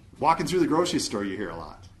 Walking through the grocery store, you hear a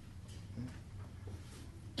lot.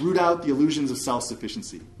 Root out the illusions of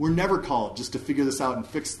self-sufficiency. We're never called just to figure this out and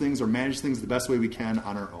fix things or manage things the best way we can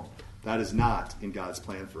on our own. That is not in God's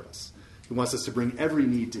plan for us. He wants us to bring every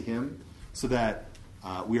need to him so that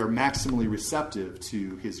we are maximally receptive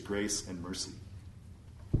to his grace and mercy.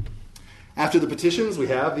 After the petitions, we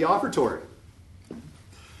have the offertory.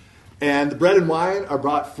 And the bread and wine are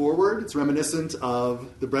brought forward. It's reminiscent of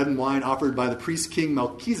the bread and wine offered by the priest king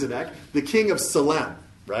Melchizedek, the king of Salem,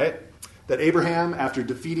 right? That Abraham, after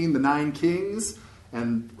defeating the 9 kings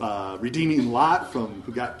and redeeming Lot,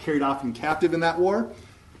 who got carried off and captive in that war,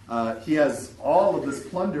 he has all of this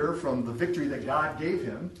plunder from the victory that God gave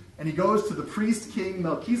him, and he goes to the priest king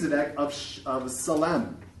Melchizedek of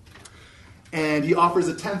Salem. And he offers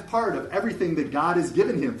a 10th part of everything that God has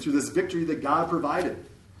given him through this victory that God provided.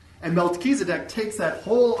 And Melchizedek takes that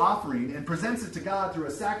whole offering and presents it to God through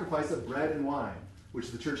a sacrifice of bread and wine,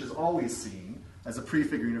 which the church has always seen as a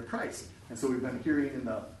prefiguring of Christ. And so we've been hearing in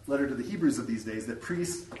the letter to the Hebrews of these days that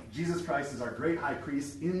Jesus Christ is our great high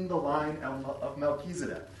priest in the line of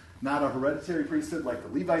Melchizedek. Not a hereditary priesthood like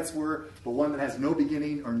the Levites were, but one that has no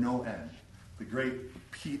beginning or no end. The great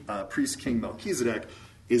priest king Melchizedek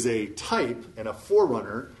is a type and a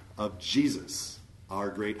forerunner of Jesus, our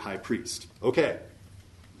great high priest. Okay.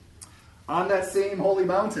 On that same holy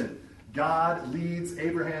mountain, God leads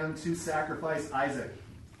Abraham to sacrifice Isaac.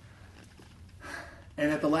 And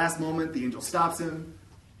at the last moment, the angel stops him.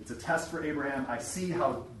 It's a test for Abraham. I see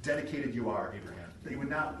how dedicated you are, Abraham. That you would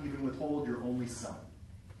not even withhold your only son.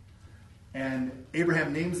 And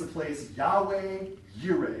Abraham names the place Yahweh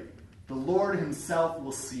Yireh. The Lord himself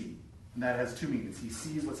will see. And that has 2 meanings. He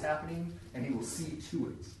sees what's happening, and he will see to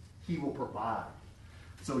it. He will provide.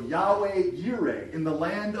 So Yahweh Yireh in the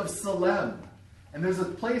land of Salem. And there's a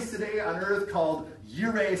place today on earth called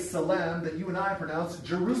Yireh Salem that you and I pronounce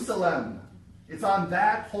Jerusalem. It's on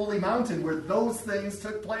that holy mountain where those things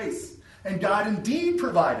took place. And God indeed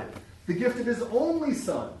provided the gift of his only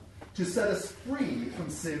Son to set us free from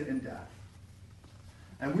sin and death.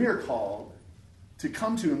 And we are called to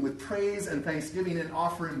come to him with praise and thanksgiving and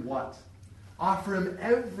offer him what? Offer him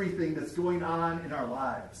everything that's going on in our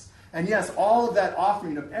lives. And yes, all of that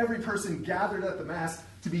offering of every person gathered at the Mass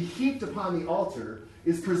to be heaped upon the altar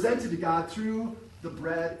is presented to God through the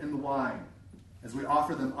bread and the wine as we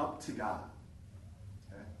offer them up to God.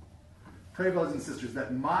 Okay? Pray, brothers and sisters,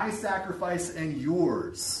 that my sacrifice and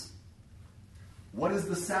yours. What is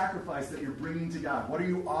the sacrifice that you're bringing to God? What are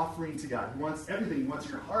you offering to God? He wants everything. He wants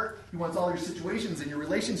your heart. He wants all your situations and your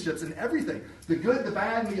relationships and everything. The good, the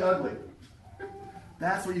bad, and the ugly.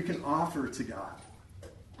 That's what you can offer to God.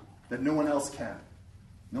 That no one else can.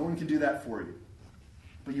 No one can do that for you.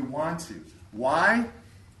 But you want to. Why?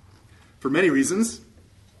 For many reasons.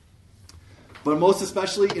 But most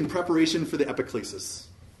especially in preparation for the epiclesis.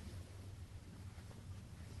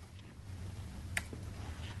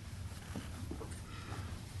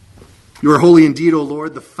 You are holy indeed, O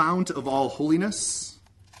Lord, the fount of all holiness.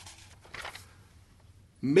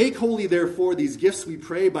 Make holy, therefore, these gifts, we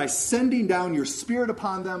pray, by sending down your Spirit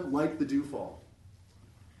upon them like the dewfall.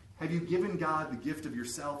 Have you given God the gift of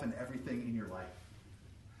yourself and everything in your life?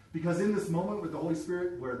 Because in this moment with the Holy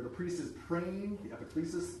Spirit, where the priest is praying, the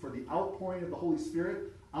epiclesis, for the outpouring of the Holy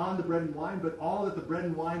Spirit on the bread and wine, but all that the bread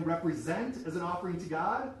and wine represent as an offering to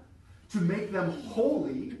God, to make them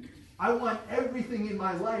holy, I want everything in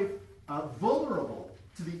my life vulnerable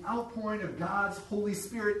to the outpouring of God's Holy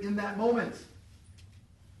Spirit in that moment.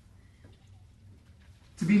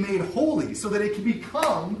 To be made holy so that it can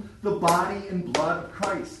become the body and blood of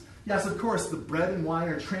Christ. Yes, of course, the bread and wine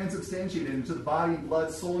are transubstantiated into the body,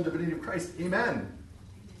 blood, soul, and divinity of Christ. Amen.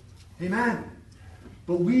 Amen.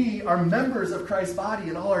 But we are members of Christ's body,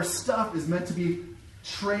 and all our stuff is meant to be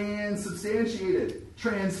transubstantiated,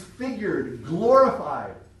 transfigured,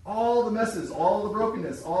 glorified. All the messes, all the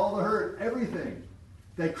brokenness, all the hurt, everything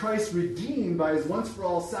that Christ redeemed by his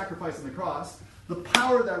once-for-all sacrifice on the cross. The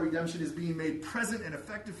power of that redemption is being made present and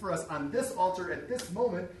effective for us on this altar at this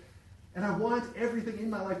moment. And I want everything in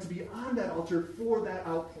my life to be on that altar for that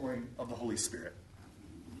outpouring of the Holy Spirit.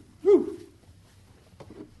 Woo!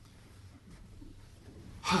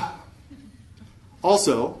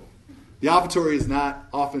 Also, the offertory is not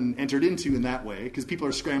often entered into in that way because people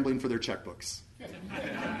are scrambling for their checkbooks.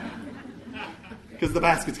 Because the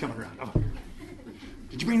basket's coming around. Oh.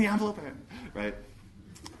 Did you bring the envelope? Right?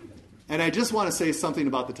 And I just want to say something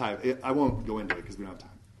about the tithe. I won't go into it because we don't have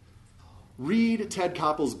time. Read Ted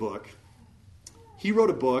Koppel's book. He wrote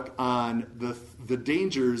a book on the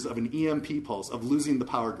dangers of an EMP pulse, of losing the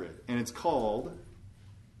power grid. And it's called,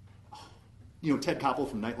 Ted Koppel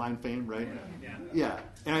from Nightline fame, right? Yeah.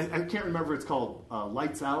 And I can't remember if it's called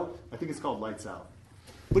Lights Out. I think it's called Lights Out.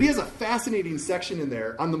 But he has a fascinating section in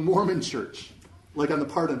there on the Mormon church. Like on the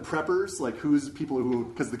part on preppers, like who's people who,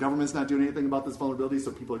 because the government's not doing anything about this vulnerability,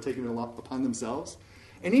 so people are taking it upon themselves.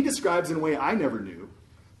 And he describes in a way I never knew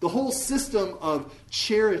the whole system of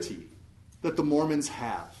charity that the Mormons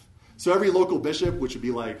have. So every local bishop, which would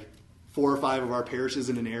be like 4 or 5 of our parishes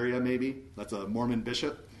in an area maybe, that's a Mormon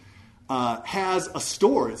bishop, has a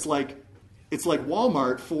store. It's like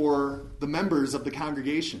Walmart for the members of the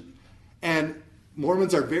congregation. And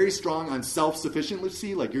Mormons are very strong on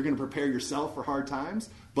self-sufficiency, like you're going to prepare yourself for hard times.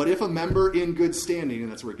 But if a member in good standing,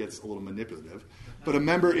 and that's where it gets a little manipulative, but a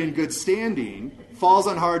member in good standing falls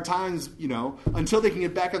on hard times, until they can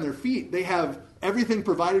get back on their feet, they have everything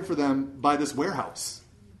provided for them by this warehouse.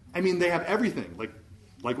 I mean, they have everything, like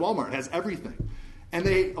Walmart has everything. And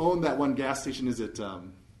they own that one gas station. Is it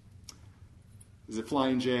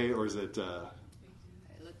Flying J or is it...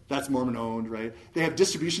 That's Mormon owned, right? They have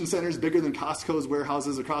distribution centers bigger than Costco's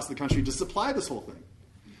warehouses across the country to supply this whole thing.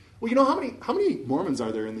 Well, how many Mormons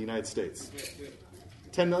are there in the United States?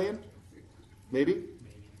 10 million? Maybe?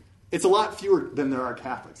 It's a lot fewer than there are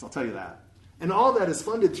Catholics, I'll tell you that. And all that is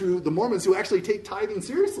funded through the Mormons who actually take tithing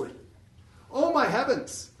seriously. Oh my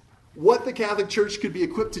heavens! What the Catholic Church could be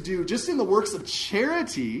equipped to do just in the works of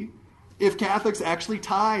charity if Catholics actually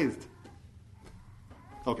tithed.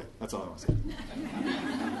 Okay, that's all I want to say.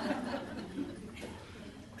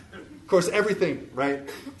 Of course, everything, right?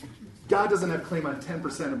 God doesn't have claim on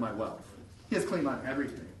 10% of my wealth. He has claim on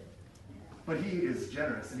everything. But he is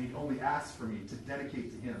generous, and he only asks for me to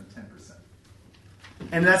dedicate to him 10%.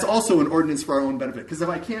 And that's also an ordinance for our own benefit. Because if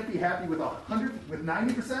I can't be happy with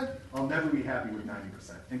 90%, I'll never be happy with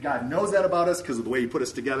 90%. And God knows that about us because of the way he put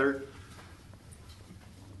us together.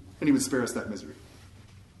 And he would spare us that misery.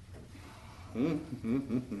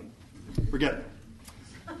 Forget it.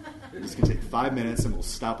 This can take 5 minutes and we'll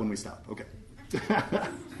stop when we stop. Okay.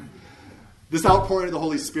 This outpouring of the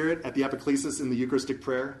Holy Spirit at the epiclesis in the Eucharistic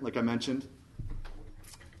prayer, like I mentioned,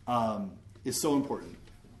 is so important.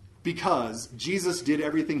 Because Jesus did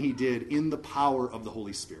everything he did in the power of the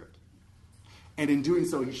Holy Spirit. And in doing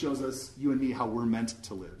so, he shows us, you and me, how we're meant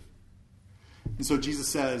to live. And so Jesus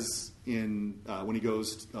says when he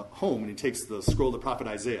goes home and he takes the scroll of the prophet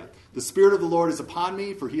Isaiah, "The Spirit of the Lord is upon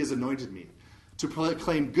me, for he has anointed me to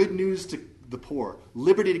proclaim good news to the poor,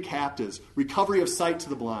 liberty to captives, recovery of sight to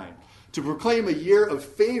the blind, to proclaim a year of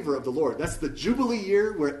favor of the Lord." That's the Jubilee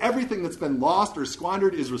year where everything that's been lost or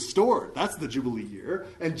squandered is restored. That's the Jubilee year.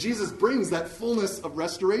 And Jesus brings that fullness of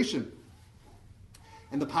restoration.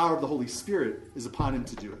 And the power of the Holy Spirit is upon him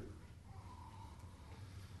to do it.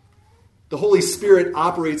 The Holy Spirit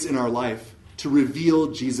operates in our life to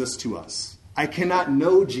reveal Jesus to us. I cannot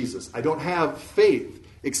know Jesus. I don't have faith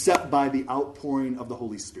except by the outpouring of the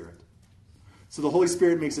Holy Spirit. So the Holy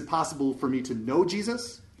Spirit makes it possible for me to know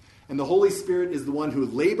Jesus, and the Holy Spirit is the one who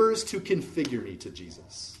labors to configure me to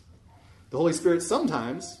Jesus. The Holy Spirit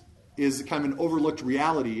sometimes is kind of an overlooked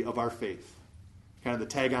reality of our faith. Kind of the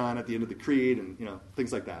tag on at the end of the creed and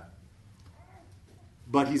things like that.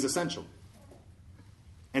 But he's essential.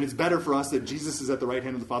 And it's better for us that Jesus is at the right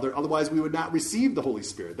hand of the Father. Otherwise, we would not receive the Holy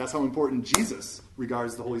Spirit. That's how important Jesus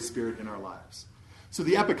regards the Holy Spirit in our lives. So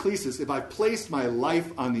the epiclesis, if I've placed my life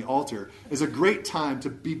on the altar, is a great time to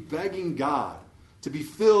be begging God to be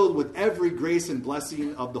filled with every grace and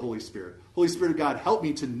blessing of the Holy Spirit. Holy Spirit of God, help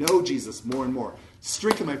me to know Jesus more and more.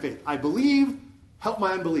 Strengthen my faith. I believe, help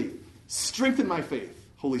my unbelief. Strengthen my faith,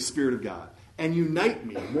 Holy Spirit of God, and unite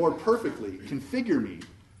me more perfectly, configure me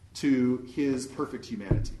to his perfect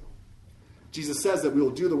humanity. Jesus says that we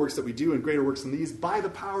will do the works that we do and greater works than these by the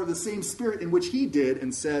power of the same Spirit in which he did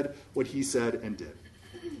and said what he said and did.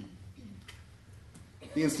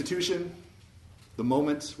 The institution, the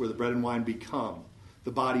moment where the bread and wine become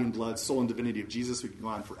the body and blood, soul and divinity of Jesus. We can go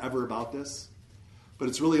on forever about this. but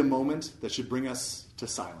it's really a moment that should bring us to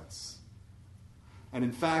silence. And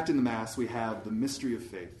in fact, in the Mass, we have the mystery of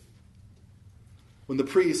faith. When the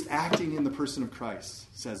priest, acting in the person of Christ,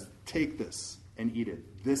 says, "Take this and eat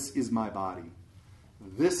it. This is my body.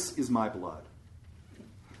 This is my blood."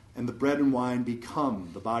 And the bread and wine become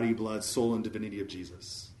the body, blood, soul, and divinity of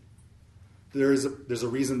Jesus. There's a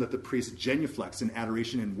reason that the priest genuflects in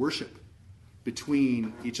adoration and worship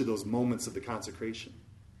between each of those moments of the consecration.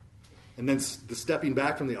 And then the stepping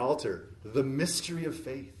back from the altar, the mystery of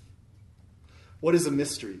faith. What is a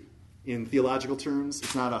mystery? In theological terms,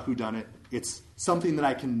 it's not a whodunit. It's something that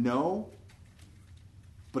I can know,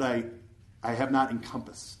 but I have not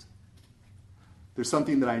encompassed. There's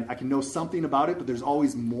something that I can know something about it, but there's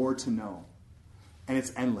always more to know. And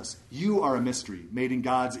it's endless. You are a mystery made in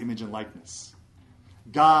God's image and likeness.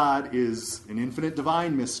 God is an infinite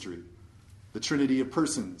divine mystery. The Trinity of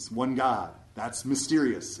persons, one God. That's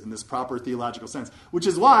mysterious in this proper theological sense. Which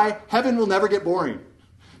is why heaven will never get boring.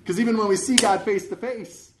 Because even when we see God face to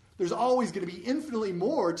face, there's always going to be infinitely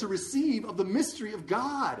more to receive of the mystery of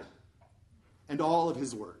God and all of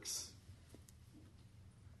his works.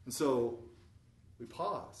 And so we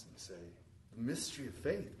pause and say, the mystery of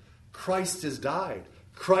faith. Christ has died.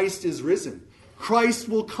 Christ is risen. Christ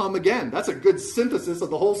will come again. That's a good synthesis of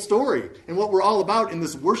the whole story and what we're all about in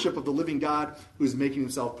this worship of the living God who is making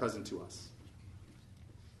himself present to us.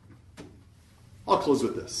 I'll close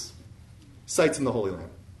with this. Sights in the Holy Land.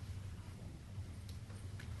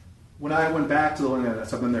 When I went back to the Holy Land,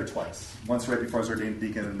 so I've been there twice. Once right before I was ordained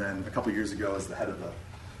deacon, and then a couple years ago as the head of the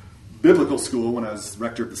biblical school when I was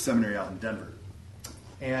rector of the seminary out in Denver.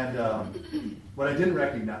 And what I didn't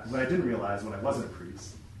realize when I wasn't a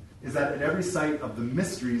priest, is that at every site of the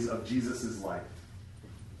mysteries of Jesus' life,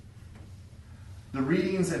 the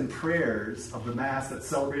readings and prayers of the Mass that's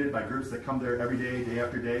celebrated by groups that come there every day, day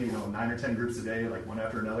after day, 9 or 10 groups a day, like one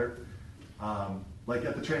after another, like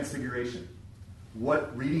at the Transfiguration.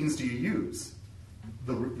 What readings do you use?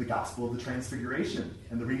 The Gospel of the Transfiguration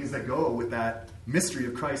and the readings that go with that mystery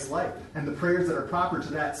of Christ's life. And the prayers that are proper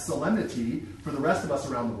to that solemnity for the rest of us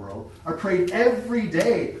around the world are prayed every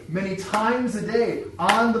day, many times a day,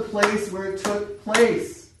 on the place where it took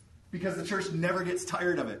place. Because the church never gets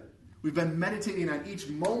tired of it. We've been meditating on each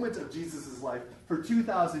moment of Jesus' life for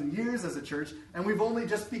 2,000 years as a church, and we've only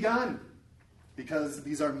just begun. Because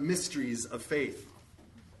these are mysteries of faith.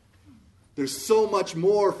 There's so much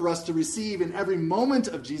more for us to receive in every moment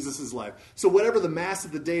of Jesus' life. So whatever the Mass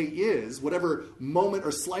of the day is, whatever moment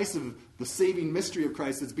or slice of the saving mystery of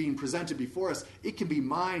Christ that's being presented before us, it can be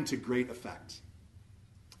mine to great effect.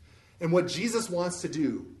 And what Jesus wants to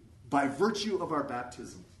do, by virtue of our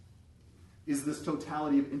baptism, is this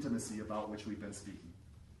totality of intimacy about which we've been speaking.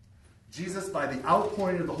 Jesus, by the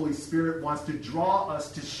outpouring of the Holy Spirit, wants to draw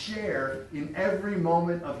us to share in every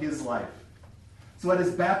moment of his life. So at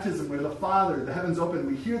his baptism, where the heavens open,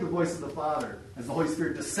 we hear the voice of the Father as the Holy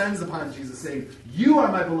Spirit descends upon Jesus saying, "You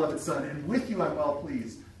are my beloved Son, and with you I'm well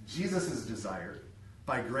pleased." Jesus' desire,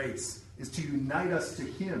 by grace, is to unite us to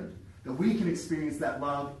him, that we can experience that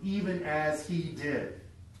love even as he did.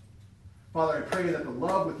 Father, I pray that the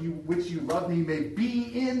love with you, which you love me may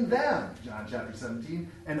be in them, John chapter 17,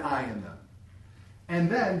 and I in them.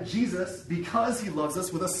 And then Jesus, because he loves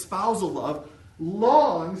us with a spousal love,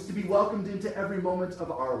 longs to be welcomed into every moment of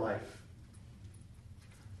our life.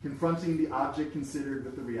 Confronting the object considered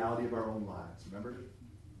with the reality of our own lives. Remember?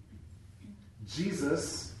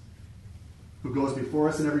 Jesus, who goes before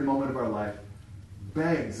us in every moment of our life,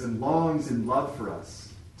 begs and longs in love for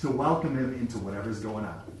us to welcome him into whatever's going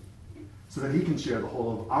on, so that he can share the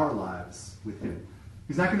whole of our lives with him.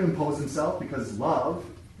 He's not going to impose himself, because love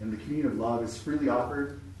and the communion of love is freely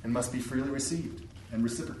offered and must be freely received and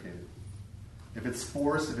reciprocated. If it's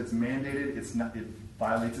forced, if it's mandated, it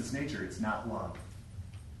violates its nature. It's not love.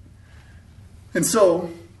 And so,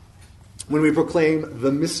 when we proclaim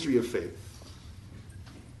the mystery of faith,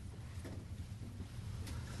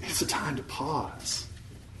 it's a time to pause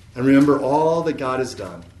and remember all that God has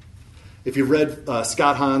done. If you've read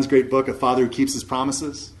Scott Hahn's great book, A Father Who Keeps His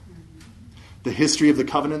Promises, the history of the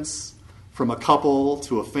covenants, from a couple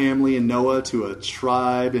to a family in Noah to a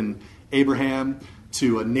tribe in Abraham,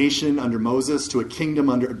 to a nation under Moses, to a kingdom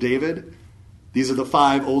under David. These are the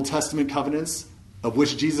 5 Old Testament covenants of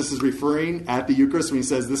which Jesus is referring at the Eucharist when he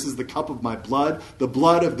says, "This is the cup of my blood, the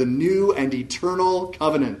blood of the new and eternal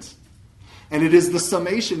covenant." And it is the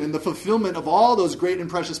summation and the fulfillment of all those great and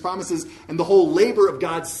precious promises and the whole labor of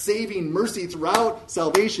God's saving mercy throughout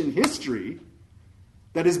salvation history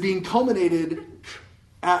that is being culminated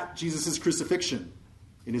at Jesus' crucifixion.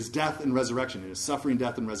 in his death and resurrection, in his suffering,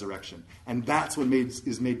 death, and resurrection. And that's what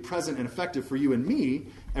is made present and effective for you and me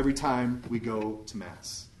every time we go to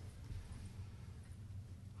Mass.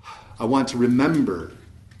 I want to remember,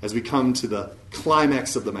 as we come to the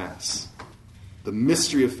climax of the Mass, the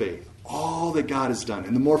mystery of faith, all that God has done.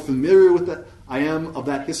 And the more familiar with that I am of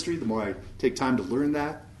that history, the more I take time to learn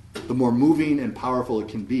that, the more moving and powerful it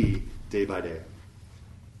can be day by day.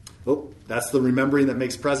 Oh, that's the remembering that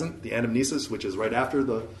makes present, the anamnesis, which is right after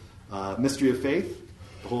the mystery of faith,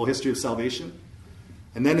 the whole history of salvation.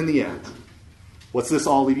 And then in the end, what's this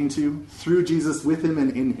all leading to? Through Jesus, with him,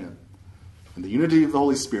 and in him, and the unity of the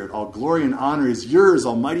Holy Spirit, all glory and honor is yours,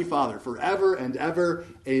 Almighty Father, forever and ever.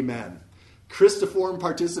 Amen. Christiform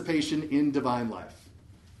participation in divine life.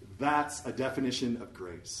 That's a definition of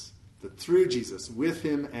grace. That through Jesus, with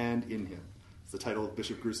him, and in him. It's the title of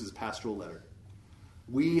Bishop Gruce's pastoral letter.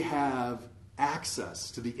 We have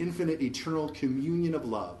access to the infinite, eternal communion of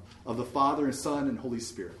love of the Father and Son and Holy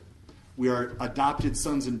Spirit. We are adopted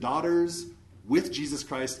sons and daughters with Jesus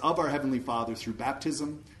Christ of our Heavenly Father through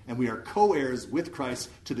baptism, and we are co-heirs with Christ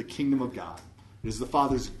to the kingdom of God. It is the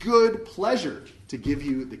Father's good pleasure to give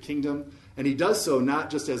you the kingdom, and he does so not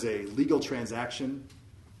just as a legal transaction,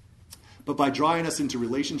 but by drawing us into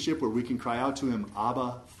relationship where we can cry out to him,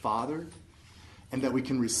 Abba, Father, and that we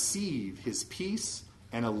can receive his peace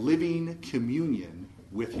and a living communion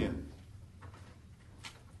with him.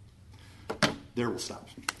 There we'll stop.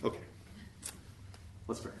 Okay.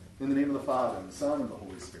 Let's pray. In the name of the Father, and the Son, and the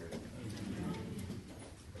Holy Spirit.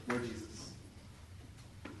 Lord Jesus,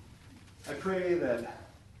 I pray that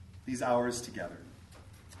these hours together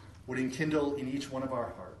would enkindle in each one of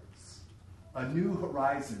our hearts a new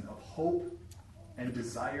horizon of hope and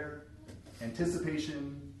desire,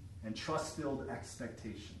 anticipation, and trust-filled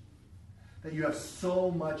expectation. That you have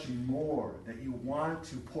so much more that you want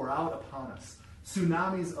to pour out upon us.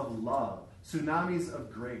 Tsunamis of love, tsunamis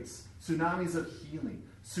of grace, tsunamis of healing,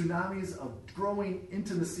 tsunamis of growing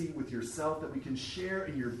intimacy with yourself that we can share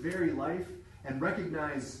in your very life and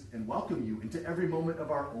recognize and welcome you into every moment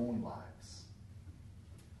of our own lives.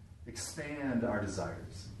 Expand our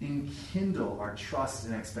desires. Enkindle our trust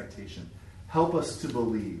and expectation. Help us to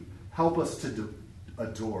believe. Help us to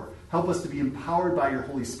adore. Help us to be empowered by your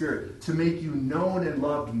Holy Spirit to make you known and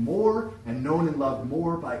loved more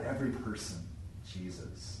by every person,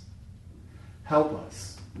 Jesus. Help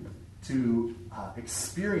us to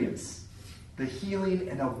experience the healing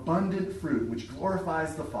and abundant fruit which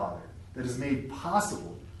glorifies the Father, that is made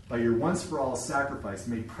possible by your once-for-all sacrifice,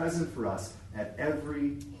 made present for us at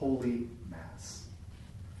every Holy Mass.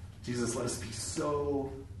 Jesus, let us be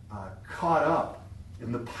so caught up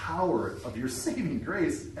in the power of your saving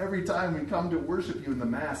grace every time we come to worship you in the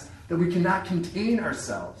Mass that we cannot contain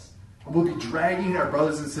ourselves. And we'll be dragging our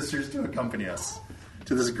brothers and sisters to accompany us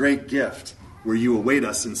to this great gift where you await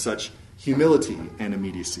us in such humility and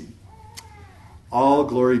immediacy. All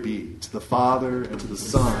glory be to the Father, and to the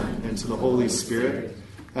Son, and to the Holy Spirit,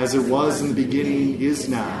 as it was in the beginning, is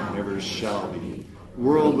now, and ever shall be,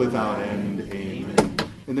 world without end. Amen.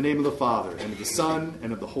 In the name of the Father, and of the Son,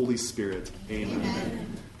 and of the Holy Spirit. Amen.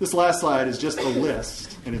 Amen. This last slide is just a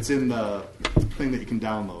list, and it's in the thing that you can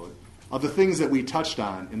download, of the things that we touched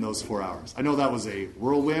on in those 4 hours. I know that was a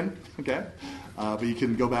whirlwind, okay? But you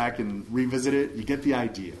can go back and revisit it. You get the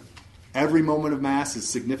idea. Every moment of Mass is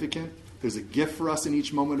significant. There's a gift for us in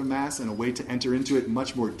each moment of Mass and a way to enter into it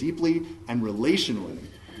much more deeply and relationally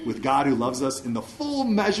with God who loves us in the full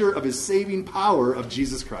measure of his saving power of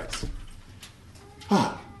Jesus Christ.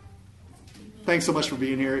 Thanks so much for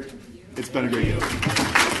being here. It's been a great year.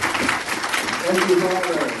 Thank you,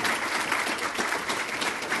 Father.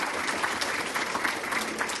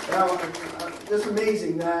 Well, just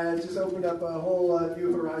amazing. It just opened up a whole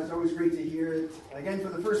new horizon. Always great to hear it again for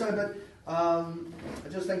the first time. But I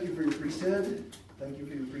just thank you for your priesthood. Thank you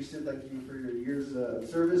for your priesthood. Thank you for your years of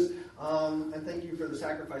service. And thank you for the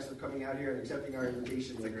sacrifice of coming out here and accepting our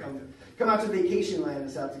invitation to come out to vacation land in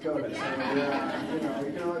South Dakota.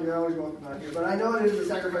 So, you're always welcome out here. But I know it is a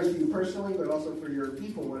sacrifice to you personally, but also for your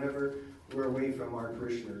people whenever we're away from our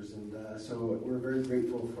parishioners. And so we're very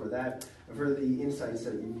grateful for that and for the insights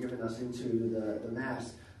that you've given us into the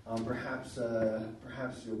Mass. Perhaps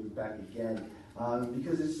you'll be back again.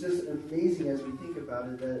 Because it's just amazing as we think about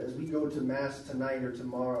it, that as we go to Mass tonight or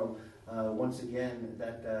tomorrow, once again,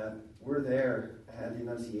 that we're there at the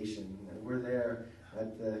Annunciation, and we're there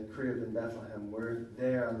at the crib in Bethlehem, we're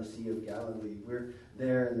there on the Sea of Galilee, we're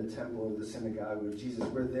there in the temple of the synagogue with Jesus,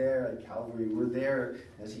 we're there at Calvary, we're there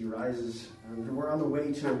as he rises, we're on the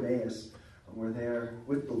way to Emmaus, and we're there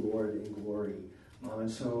with the Lord in glory. And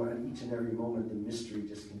so at each and every moment, the mystery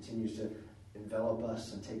just continues to envelop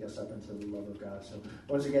us and take us up into the love of God. So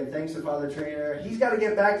once again, thanks to Father Trainer. He's got to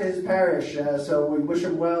get back to his parish, so we wish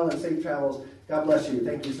him well and safe travels. God bless you.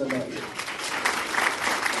 Thank you so much.